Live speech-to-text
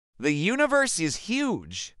The universe is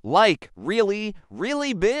huge, like really,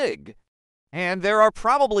 really big. And there are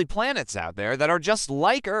probably planets out there that are just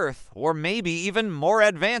like Earth, or maybe even more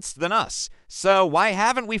advanced than us. So why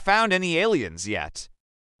haven't we found any aliens yet?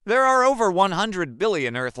 There are over 100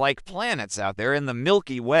 billion Earth-like planets out there in the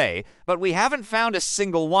Milky Way, but we haven't found a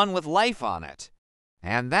single one with life on it.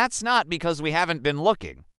 And that's not because we haven't been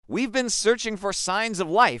looking. We've been searching for signs of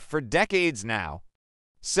life for decades now.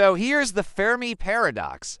 So here's the Fermi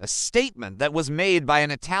paradox, a statement that was made by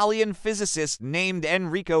an Italian physicist named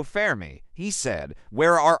Enrico Fermi. He said,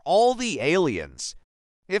 "Where are all the aliens?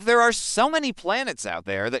 If there are so many planets out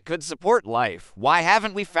there that could support life, why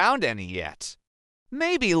haven't we found any yet?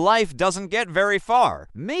 Maybe life doesn't get very far.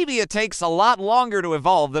 Maybe it takes a lot longer to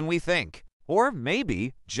evolve than we think. Or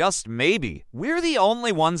maybe, just maybe, we're the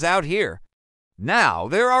only ones out here." Now,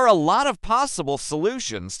 there are a lot of possible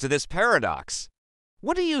solutions to this paradox.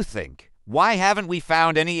 What do you think? Why haven't we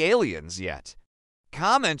found any aliens yet?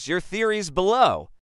 Comment your theories below.